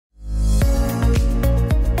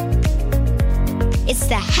It's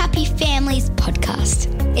the Happy Families Podcast.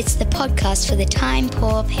 It's the podcast for the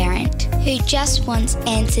time-poor parent who just wants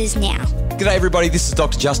answers now. G'day everybody, this is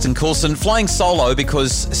Dr. Justin Coulson, flying solo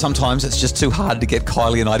because sometimes it's just too hard to get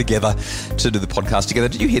Kylie and I together to do the podcast together.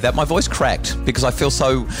 Did you hear that? My voice cracked because I feel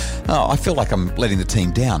like I'm letting the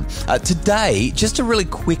team down. Today, just a really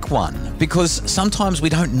quick one, because sometimes we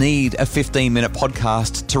don't need a 15-minute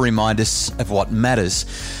podcast to remind us of what matters.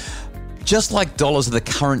 Just like dollars are the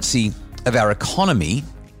currency of our economy,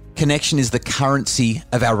 connection is the currency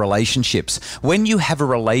of our relationships. When you have a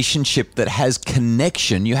relationship that has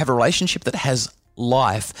connection, you have a relationship that has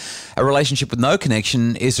life. A relationship with no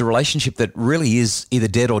connection is a relationship that really is either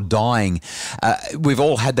dead or dying. We've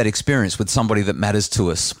all had that experience with somebody that matters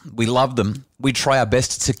to us. We love them. We try our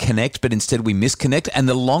best to connect, but instead we misconnect. And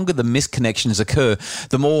the longer the misconnections occur,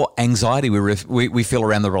 the more anxiety we feel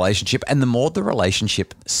around the relationship, and the more the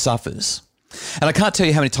relationship suffers. And I can't tell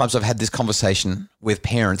you how many times I've had this conversation with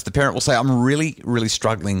parents. The parent will say, I'm really, really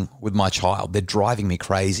struggling with my child. They're driving me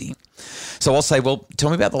crazy. So I'll say, well, tell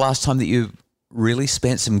me about the last time that you really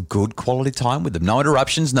spent some good quality time with them. No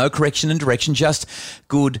interruptions, no correction and direction, just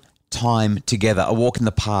good time together. A walk in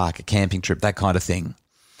the park, a camping trip, that kind of thing.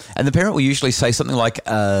 And the parent will usually say something like,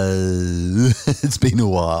 it's been a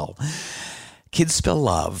while. Kids spell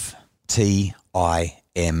love, Time.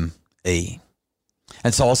 And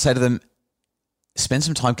so I'll say to them, spend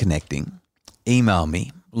some time connecting, email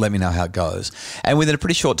me, let me know how it goes. And within a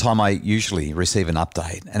pretty short time, I usually receive an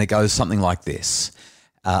update, and it goes something like this.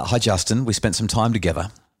 Hi, Justin, we spent some time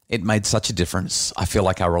together. It made such a difference. I feel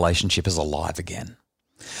like our relationship is alive again.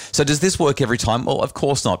 So does this work every time? Well, of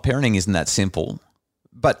course not. Parenting isn't that simple,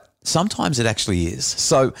 but sometimes it actually is.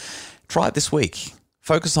 So try it this week.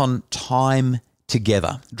 Focus on time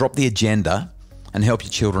together. Drop the agenda and help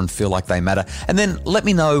your children feel like they matter. And then let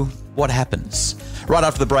me know what happens. Right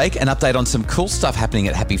after the break, an update on some cool stuff happening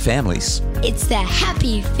at Happy Families. It's the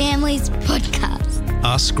Happy Families Podcast.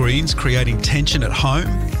 Are screens creating tension at home?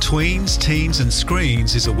 Tweens, Teens and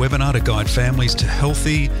Screens is a webinar to guide families to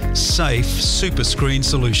healthy, safe super screen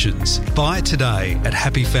solutions. Buy it today at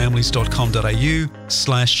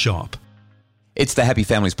happyfamilies.com.au/shop. It's the Happy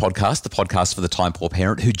Families Podcast, the podcast for the time-poor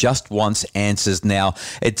parent who just wants answers now.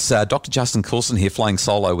 It's Dr. Justin Coulson here, flying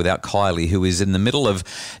solo without Kylie, who is in the middle of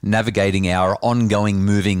navigating our ongoing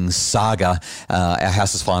moving saga. Our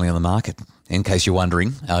house is finally on the market. In case you're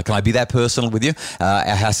wondering, can I be that personal with you?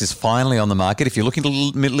 Our house is finally on the market. If you're looking to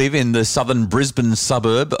live in the southern Brisbane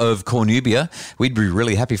suburb of Cornubia, we'd be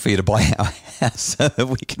really happy for you to buy our house so that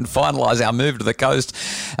we can finalise our move to the coast.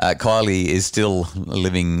 Kylie is still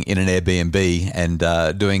living in an Airbnb and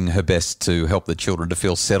doing her best to help the children to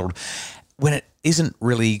feel settled when it isn't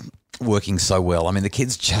really working so well. I mean, the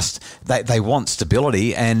kids just, they want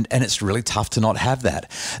stability, and it's really tough to not have that.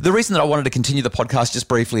 The reason that I wanted to continue the podcast just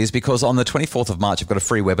briefly is because on the 24th of March, I've got a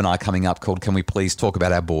free webinar coming up called Can We Please Talk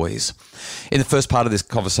About Our Boys? In the first part of this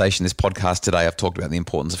conversation, this podcast today, I've talked about the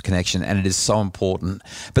importance of connection, and it is so important.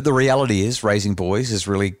 But the reality is raising boys is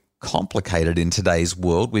really complicated in today's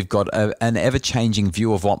world. We've got an ever-changing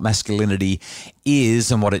view of what masculinity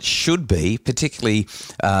is and what it should be, particularly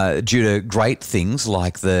due to great things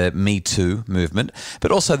like the Me Too movement,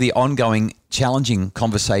 but also the ongoing challenging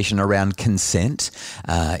conversation around consent,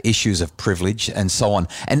 issues of privilege and so on.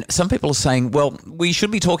 And some people are saying, well, we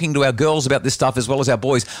should be talking to our girls about this stuff as well as our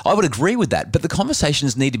boys. I would agree with that, but the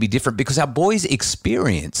conversations need to be different because our boys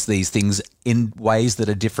experience these things in ways that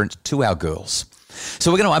are different to our girls.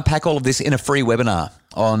 So we're going to unpack all of this in a free webinar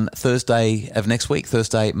on Thursday of next week,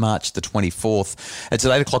 Thursday, March the 24th. It's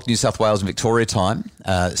at 8 o'clock New South Wales and Victoria time,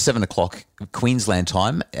 7 o'clock Queensland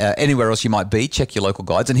time. Anywhere else you might be, check your local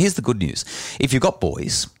guides. And here's the good news. If you've got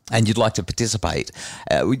boys and you'd like to participate,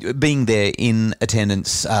 being there in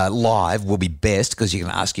attendance live will be best because you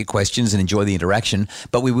can ask your questions and enjoy the interaction.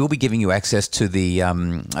 But we will be giving you access to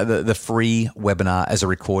the free webinar as a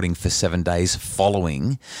recording for 7 days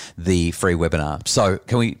following the free webinar. So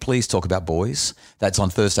can we please talk about boys? That's on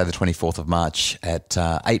Thursday, the 24th of March at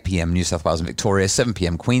 8 p.m. New South Wales and Victoria, 7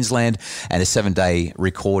 p.m. Queensland, and a 7-day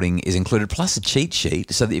recording is included, plus a cheat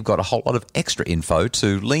sheet so that you've got a whole lot of extra info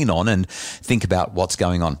to lean on and think about what's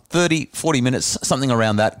going on. 30, 40 minutes, something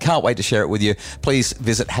around that. Can't wait to share it with you. Please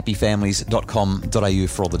visit happyfamilies.com.au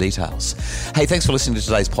for all the details. Hey, thanks for listening to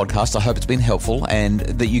today's podcast. I hope it's been helpful and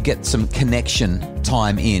that you get some connection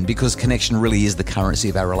time in, because connection really is the currency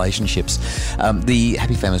of our relationships. The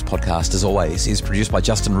Happy Families podcast, as always, is produced by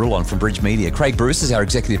Justin Rulon from Bridge Media. Craig Bruce is our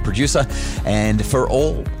executive producer. And for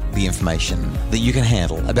all the information that you can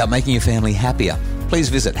handle about making your family happier, please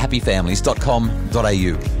visit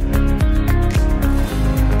happyfamilies.com.au.